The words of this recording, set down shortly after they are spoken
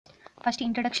First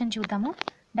introduction చూద్దాము.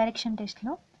 Direction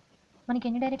టెస్ట్లో మనకి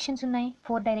ఎన్ని డైరెక్షన్స్ ఉన్నాయి?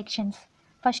 4 డైరెక్షన్స్.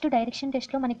 ఫస్ట్ డైరెక్షన్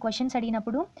టెస్ట్లో మనకి క్వశ్చన్స్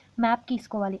అడిగినప్పుడు మ్యాప్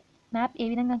గీసుకోవాలి. మ్యాప్ ఏ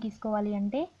విధంగా గీసుకోవాలి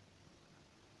అంటే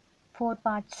 4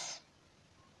 పార్ట్స్.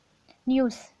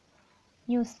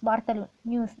 న్యూస్ వార్తలు,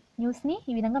 న్యూస్ని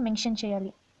ఈ విధంగా మెన్షన్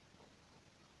చేయాలి.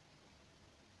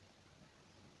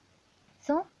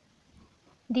 So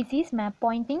this is map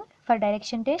pointing for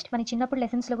direction test. మన చిన్నప్పుడు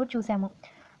లెసన్స్లో కూడా చూసాము.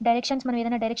 డైరెక్షన్స్ మనం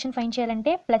ఏదైనా డైరెక్షన్ ఫైండ్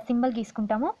చేయాలంటే plus symbol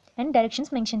గీసుకుంటాము and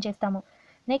directions mention చేస్తాము.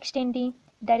 నెక్స్ట్ ఏంటి?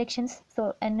 డైరెక్షన్స్. సో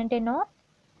ఎన్ అంటే north,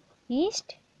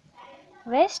 east,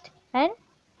 west and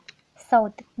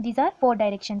south. These are 4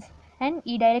 directions. And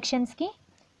ఈ డైరెక్షన్స్కి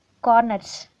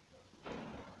కార్నర్స్.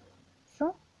 సో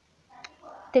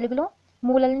తెలుగులో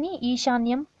మూలల్ని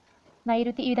ఈశాన్యం,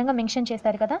 నైరుతి ఈ విధంగా మెన్షన్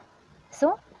చేస్తారు కదా. సో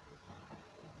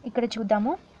ఇక్కడ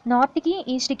చూద్దాము. నార్త్కి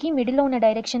ఈస్ట్కి మిడిల్లో ఉన్న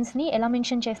డైరెక్షన్స్ని ఎలా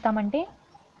మెన్షన్ చేస్తామంటే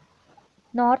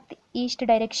నార్త్ ఈస్ట్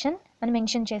డైరెక్షన్ అని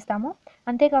మెన్షన్ చేస్తాము.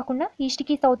 అంతేకాకుండా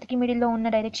ఈస్ట్కి సౌత్కి మిడిల్లో ఉన్న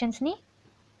డైరెక్షన్స్ని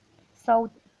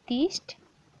సౌత్ ఈస్ట్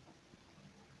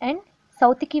అండ్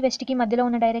సౌత్కి వెస్ట్కి మధ్యలో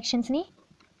ఉన్న డైరెక్షన్స్ని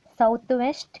సౌత్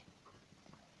వెస్ట్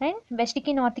అండ్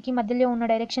వెస్ట్కి నార్త్కి మధ్యలో ఉన్న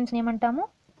డైరెక్షన్స్ని ఏమంటాము?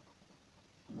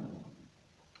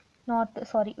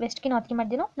 వెస్ట్కి నార్త్కి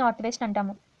మధ్యలో నార్త్ వెస్ట్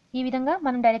అంటాము. ఈ విధంగా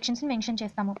మనం డైరెక్షన్స్ని మెన్షన్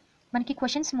చేస్తాము. మనకి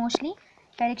క్వశ్చన్స్ మోస్ట్లీ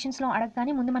డైరెక్షన్స్లో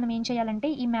అడగగానే ముందు మనం ఏం చేయాలంటే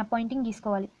ఈ మ్యాప్ పాయింటింగ్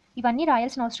గీసుకోవాలి. ఇవన్నీ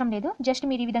రాయాల్సిన అవసరం లేదు, జస్ట్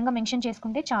మీరు ఈ విధంగా మెన్షన్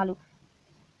చేసుకుంటే చాలు.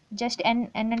 జస్ట్ ఎన్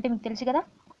అంటే మీకు తెలుసు కదా,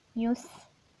 న్యూస్.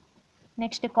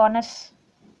 నెక్స్ట్ కార్నర్స్,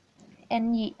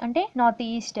 ఎన్ఈ అంటే నార్త్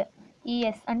ఈస్ట్,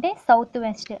 ఈఎస్ అంటే south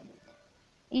west,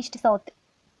 east south,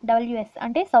 WS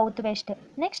అంటే south west,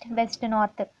 next west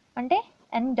north అంటే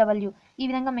ఎన్డబ్ల్యూ. ఈ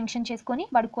విధంగా మెన్షన్ చేసుకొని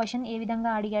వాడు క్వశ్చన్ ఏ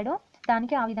విధంగా అడిగాడో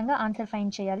దానికి ఆ విధంగా ఆన్సర్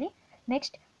ఫైండ్ చేయాలి.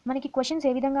 నెక్స్ట్ మనకి క్వశ్చన్స్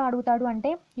ఏ విధంగా అడుగుతాడు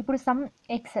అంటే ఇప్పుడు some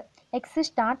X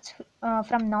starts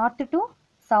from north to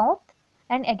south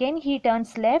and again he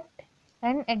turns left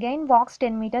and again wax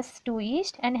 10 meters to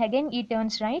east and again ఈ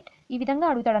టర్న్స్ రైట్. ఈ విధంగా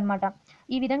అడుగుతాడనమాట.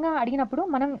 ఈ విధంగా అడిగినప్పుడు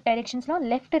మనం డైరెక్షన్స్లో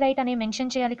లెఫ్ట్ రైట్ అనేవి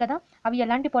మెన్షన్ చేయాలి కదా, అవి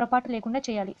ఎలాంటి పొరపాటు లేకుండా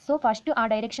చేయాలి. సో ఫస్ట్ ఆ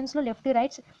డైరెక్షన్స్లో లెఫ్ట్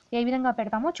రైట్స్ ఏ విధంగా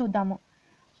పెడతామో చూద్దాము.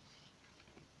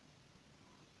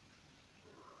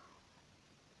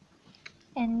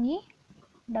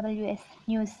 NEWS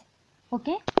news.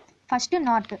 Okay, first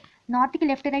నార్త్కి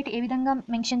left right ఏ విధంగా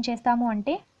మెన్షన్ చేస్తాము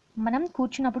అంటే మనం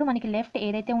కూర్చున్నప్పుడు మనకి లెఫ్ట్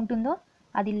ఏదైతే ఉంటుందో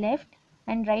అది లెఫ్ట్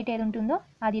అండ్ రైట్ ఏది ఉంటుందో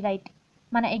అది రైట్.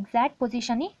 మన ఎగ్జాక్ట్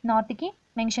పొజిషన్ని నార్త్కి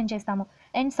మెన్షన్ చేస్తాము.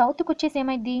 అండ్ సౌత్కి వచ్చేసి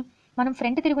ఏమైంది, మనం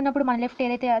ఫ్రంట్ తిరుగున్నప్పుడు మన లెఫ్ట్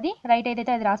ఏదైతే అది రైట్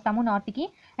ఏదైతే అది రాస్తాము నార్త్కి.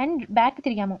 అండ్ బ్యాక్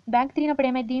తిరిగినప్పుడు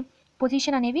ఏమైంది,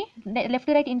 పొజిషన్ అనేవి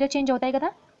లెఫ్ట్ రైట్ ఇంటర్చేంజ్ అవుతాయి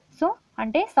కదా. సో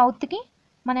అంటే సౌత్కి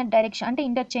మన డైరెక్షన్ అంటే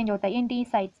ఇంటర్చేంజ్ అవుతాయి. ఏంటి,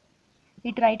 సైడ్స్,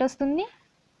 ఇటు రైట్ వస్తుంది,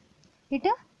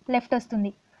 ఇటు లెఫ్ట్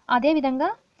వస్తుంది. అదేవిధంగా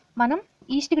మనం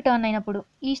ఈస్ట్కి టర్న్ అయినప్పుడు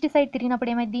ఈస్ట్ సైడ్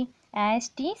తిరిగినప్పుడు ఏమైంది,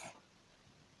 యాస్టీస్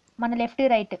మన లెఫ్ట్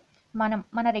రైట్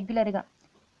మన రెగ్యులర్గా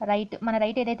మన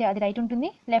రైట్ ఏదైతే అది రైట్ ఉంటుంది,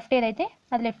 లెఫ్ట్ ఏదైతే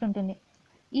అది లెఫ్ట్ ఉంటుంది.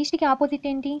 ఈస్ట్కి ఆపోజిట్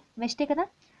ఏంటి, వెస్టే కదా.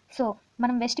 సో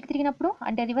మనం వెస్ట్కి తిరిగినప్పుడు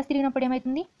అంటే రివర్స్ తిరిగినప్పుడు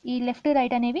ఏమవుతుంది, ఈ లెఫ్ట్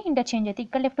రైట్ అనేవి ఇంటర్చేంజ్ అవుతాయి.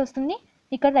 ఇక్కడ లెఫ్ట్ వస్తుంది,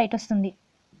 ఇక్కడ రైట్ వస్తుంది.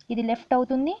 ఇది లెఫ్ట్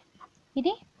అవుతుంది,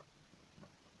 ఇది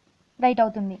రైట్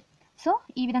అవుతుంది. సో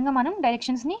ఈ విధంగా మనం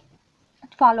డైరెక్షన్స్ని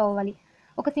ఫాలో అవ్వాలి.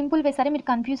 ఒక సింపుల్ వే. సరే మీరు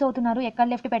కన్ఫ్యూజ్ అవుతున్నారు ఎక్కడ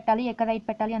లెఫ్ట్ పెట్టాలి ఎక్కడ రైట్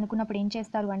పెట్టాలి అనుకున్నప్పుడు ఏం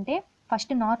చేస్తారు అంటే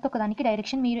ఫస్ట్ నార్త్ ఒకదానికి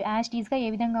డైరెక్షన్ మీరు యాజ్ టీజ్గా ఏ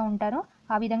విధంగా ఉంటారో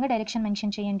ఆ విధంగా డైరెక్షన్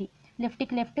మెన్షన్ చేయండి.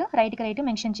 లెఫ్ట్కి లెఫ్ట్, రైట్కి రైట్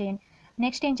మెన్షన్ చేయండి.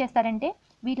 నెక్స్ట్ ఏం చేస్తారంటే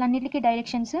వీటన్నిటికీ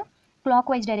డైరెక్షన్స్ క్లాక్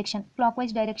వైజ్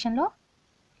డైరెక్షన్లో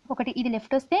ఒకటి ఇది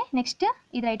లెఫ్ట్ వస్తే నెక్స్ట్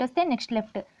ఇది రైట్ వస్తే నెక్స్ట్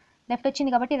లెఫ్ట్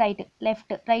వచ్చింది కాబట్టి రైట్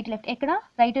ఎక్కడ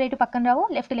రైట్ పక్కన రావు,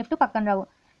 లెఫ్ట్ పక్కన రావు.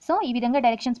 సో ఈ విధంగా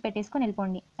డైరెక్షన్స్ పెట్టేసుకొని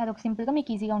వెళ్ళిపోండి. అదొక సింపుల్గా మీకు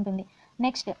ఈజీగా ఉంటుంది.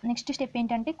 నెక్స్ట్ స్టెప్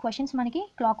ఏంటంటే క్వశ్చన్స్ మనకి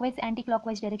clock wise anti clock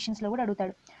wise డైరెక్షన్స్లో కూడా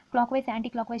అడుగుతాడు. Clock wise anti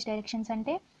clock wise directions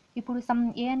అంటే ఇప్పుడు సమ్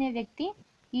ఏ అనే వ్యక్తి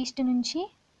ఈస్ట్ నుంచి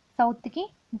సౌత్కి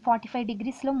 45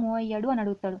 degreesలో మూవ్ అయ్యాడు అని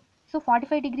అడుగుతాడు. సో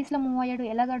 45 degreesలో మూవ్ అయ్యాడు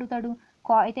ఎలాగ అడుగుతాడు,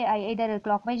 అయితే either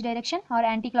clock wise direction are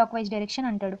anti clock wise direction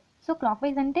అంటాడు. సో క్లాక్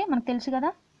వైజ్ అంటే మనకు తెలుసు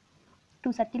కదా,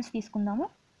 2 సర్కిల్స్ తీసుకుందాము.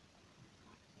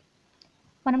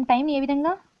 మనం టైం ఏ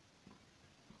విధంగా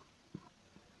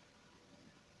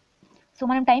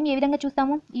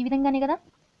చూస్తాము, ఈ విధంగానే కదా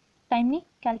టైంని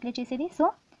క్యాలిక్యులేట్ చేసేది. So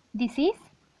this is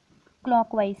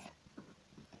clock wise.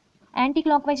 Anti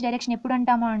clock wise direction ఎప్పుడు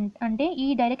అంటామా అంటే ఈ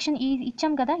డైరెక్షన్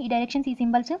ఇచ్చాం కదా, ఈ డైరెక్షన్స్ ఈ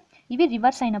సింబల్స్ ఇవి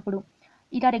రివర్స్ అయినప్పుడు,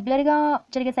 ఇలా రెగ్యులర్గా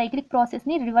జరిగే సైక్లిక్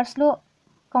ప్రాసెస్ని రివర్స్లో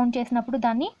కౌంట్ చేసినప్పుడు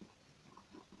దాన్ని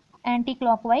యాంటీ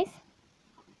క్లాక్ వైజ్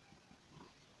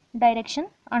డైరెక్షన్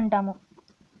అంటాము.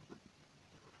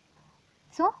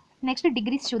 సో నెక్స్ట్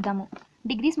డిగ్రీస్ చూద్దాము.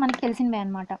 డిగ్రీస్ మనకి తెలిసినవే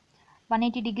అనమాట.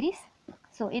 180 degrees.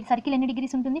 సో ఇది సర్కిల్ ఎన్ని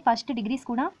డిగ్రీస్ ఉంటుంది, ఫస్ట్ డిగ్రీస్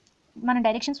కూడా మన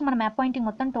డైరెక్షన్స్ మన మ్యాప్ పాయింటింగ్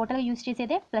మొత్తం టోటల్గా యూజ్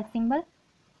చేసేదే ప్లస్ సింబల్.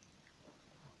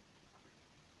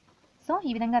 సో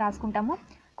ఈ విధంగా రాసుకుంటాము.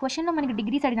 క్వశ్చన్లో మనకి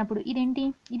డిగ్రీస్ అడిగినప్పుడు ఇదేంటి,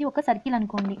 ఇది ఒక సర్కిల్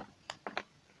అనుకోండి,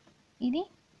 ఇది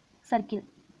సర్కిల్.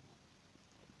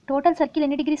 టోటల్ సర్కిల్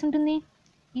ఎన్ని డిగ్రీస్ ఉంటుంది,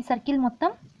 ఈ సర్కిల్ మొత్తం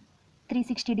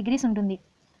 360 డిగ్రీస్ ఉంటుంది,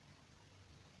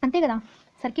 అంతే కదా.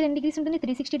 సర్కిల్ ఎన్ని డిగ్రీస్ ఉంటుంది,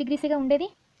 360 డిగ్రీస్గా ఉండేది.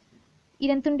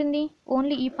 ఇది ఎంత ఉంటుంది,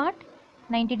 ఓన్లీ ఈ పార్ట్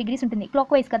 90 డిగ్రీస్ ఉంటుంది,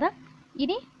 క్లాక్ వైజ్ కదా.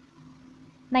 ఇది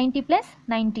 90 +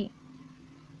 90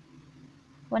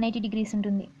 180 డిగ్రీస్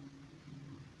ఉంటుంది.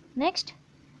 నెక్స్ట్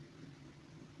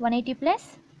 180 +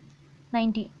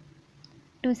 90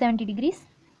 270 డిగ్రీస్,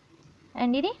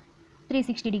 అండ్ ఇది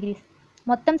 360 డిగ్రీస్.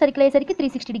 మొత్తం సర్కిల్ అయ్యేసరికి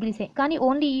 360 డిగ్రీసే, కానీ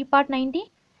ఓన్లీ ఈ పార్ట్ 90,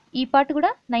 ఈ పార్ట్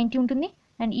కూడా 90 ఉంటుంది,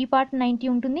 అండ్ ఈ పార్ట్ 90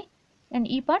 ఉంటుంది, అండ్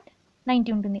ఈ పార్ట్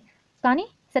 90 ఉంటుంది. కానీ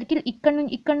సర్కిల్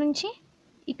ఇక్కడ నుంచి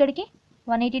ఇక్కడికి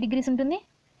 180 డిగ్రీస్ ఉంటుంది,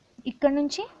 ఇక్కడ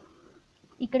నుంచి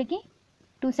ఇక్కడికి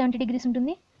 270 డిగ్రీస్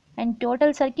ఉంటుంది, అండ్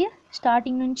టోటల్ సర్కిల్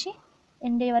స్టార్టింగ్ నుంచి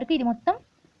ఎండ్ అయ్యే వరకు ఇది మొత్తం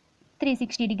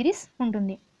 360 డిగ్రీస్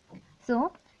ఉంటుంది. సో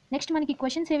నెక్స్ట్ మనకి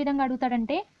క్వశ్చన్స్ ఏ విధంగా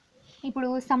అడుగుతాడంటే, ఇప్పుడు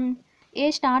some A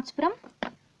starts from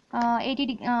 80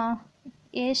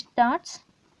 A starts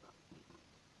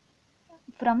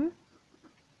from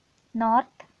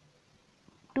north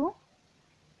to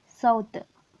south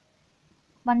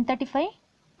 135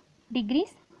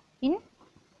 degrees in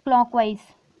clock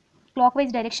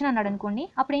wise direction అన్నాడు అనుకోండి.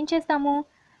 అప్పుడు ఏం చేస్తాము,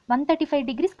 135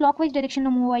 డిగ్రీస్ క్లాక్ వైజ్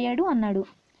డైరెక్షన్లో మూవ్ అయ్యాడు అన్నాడు.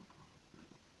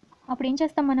 అప్పుడు ఏం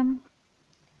చేస్తాం మనం,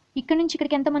 ఇక్కడ నుంచి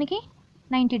ఇక్కడికి ఎంత మనకి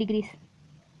 90 డిగ్రీస్,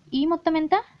 ఈ మొత్తం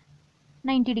ఎంత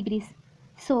 90 డిగ్రీస్.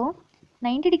 సో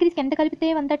 90 డిగ్రీస్కి ఎంత కలిపితే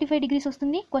 135 డిగ్రీస్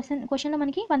వస్తుంది. క్వశ్చన్లో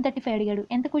మనకి 135 అడిగాడు,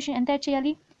 ఎంత యాడ్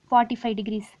చేయాలి, 45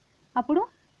 డిగ్రీస్, అప్పుడు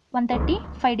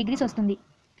 135 డిగ్రీస్ వస్తుంది.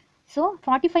 సో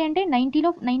 45 అంటే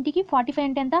 90కి 45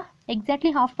 అంటే ఎంత,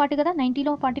 ఎగ్జాక్ట్లీ హాఫ్ పార్ట్ కదా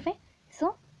 90లో 45. సో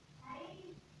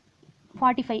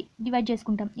 45 డివైడ్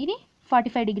చేసుకుంటాం, ఇది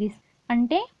 45 డిగ్రీస్.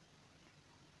 అంటే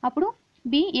అప్పుడు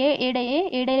బి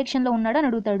ఏ డైరెక్షన్లో ఉన్నాడు అని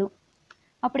అడుగుతాడు.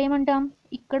 అప్పుడు ఏమంటాం,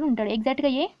 ఇక్కడ ఉంటాడు ఎగ్జాక్ట్గా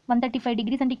ఏ 135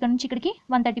 డిగ్రీస్, అంటే ఇక్కడ నుంచి ఇక్కడికి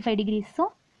 135 డిగ్రీస్. సో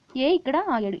ఏ ఇక్కడ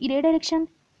ఆగాడు. ఇది ఏ డైరెక్షన్,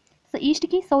 సో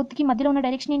ఈస్ట్కి సౌత్కి మధ్యలో ఉన్న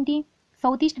డైరెక్షన్ ఏంటి,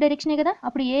 సౌత్ ఈస్ట్ డైరెక్షనే కదా.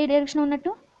 అప్పుడు ఏ డైరెక్షన్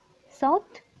ఉన్నట్టు,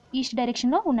 సౌత్ ఈస్ట్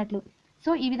డైరెక్షన్లో ఉన్నట్లు.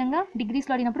 సో ఈ విధంగా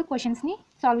డిగ్రీస్లో అడిగినప్పుడు క్వశ్చన్స్ని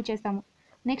సాల్వ్ చేస్తాము.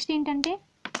 నెక్స్ట్ ఏంటంటే,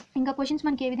 ఇంకా క్వశ్చన్స్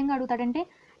మనకి ఏ విధంగా అడుగుతాడంటే,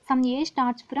 some A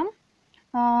starts from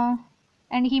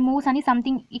and he moves అని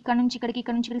సంథింగ్, ఇక్కడ నుంచి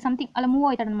ఇక్కడికి సంథింగ్ అలా మూవ్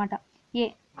అవుతాడు అనమాట. ఏ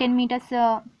 10 మీటర్స్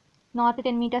నార్త్,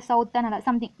 10 మీటర్స్ సౌత్ అని అలా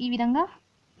సంథింగ్ ఈ విధంగా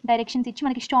డైరెక్షన్స్ ఇచ్చి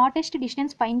మనకి షార్టెస్ట్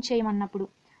డిస్టెన్స్ ఫైండ్ చేయమన్నప్పుడు,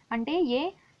 అంటే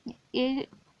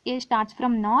ఏ starts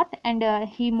from north and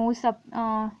he moves up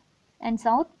and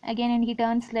south again and he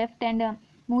turns left and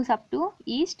moves up to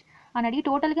east అని అడిగి,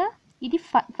 టోటల్గా ఇది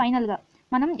ఫైనల్గా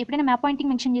మనం ఎప్పుడైనా మ్యాప్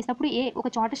పాయింటింగ్ మెన్షన్ చేసినప్పుడు ఏ ఒక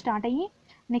చోట స్టార్ట్ అయ్యి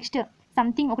నెక్స్ట్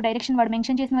సంథింగ్ ఒక డైరెక్షన్ వాడు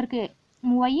మెన్షన్ చేసిన వరకు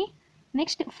మూవ్ అయ్యి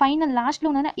నెక్స్ట్ ఫైనల్ లాస్ట్లో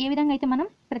ఉన్న ఏ విధంగా అయితే మనం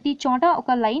ప్రతి చోట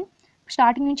ఒక లైన్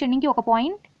స్టార్టింగ్ నుంచి ఎండింగ్కి ఒక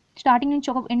పాయింట్, స్టార్టింగ్ నుంచి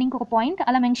ఒక ఎండింగ్కి ఒక పాయింట్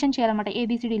అలా మెన్షన్ చేయాలన్నమాట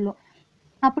ఏబిసిడీలో.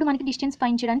 అప్పుడు మనకి డిస్టెన్స్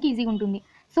ఫైండ్ చేయడానికి ఈజీగా ఉంటుంది.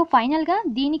 సో ఫైనల్గా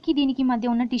దీనికి మధ్య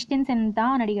ఉన్న డిస్టెన్స్ ఎంత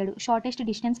అని అడిగాడు, షార్టెస్ట్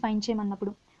డిస్టెన్స్ ఫైండ్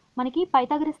చేయమన్నప్పుడు. మనకి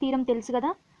పైథాగరస్ థీరం తెలుసు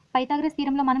కదా. పైథాగరస్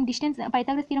థీరంలో మనం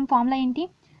పైథాగరస్ థీరం ఫార్ములా ఏంటి,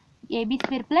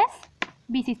 AB² +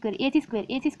 BC²,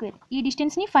 AC². ఈ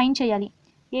డిస్టెన్స్ని ఫైండ్ చేయాలి,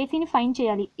 ఏసీని ఫైండ్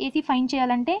చేయాలి. ఏసీ ఫైండ్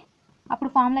చేయాలంటే అప్పుడు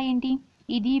ఫార్ములా ఏంటి,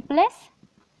 ఇది ప్లస్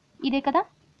ఇదే కదా,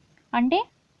 అంటే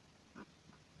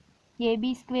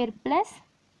AB² +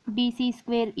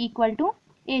 BC² =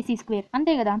 AC²,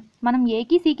 అంతే కదా. మనం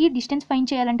ఏకి సికి డిస్టెన్స్ ఫైండ్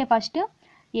చేయాలంటే ఫస్ట్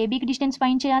ఏబీకి డిస్టెన్స్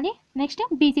ఫైండ్ చేయాలి, నెక్స్ట్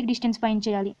బీసీకి డిస్టెన్స్ ఫైండ్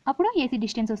చేయాలి, అప్పుడు ఏసీ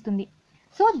డిస్టెన్స్ వస్తుంది.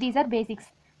 So these are basics.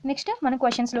 Next మనం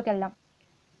క్వశ్చన్స్లోకి వెళ్దాం.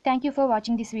 Thank you for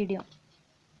watching this video.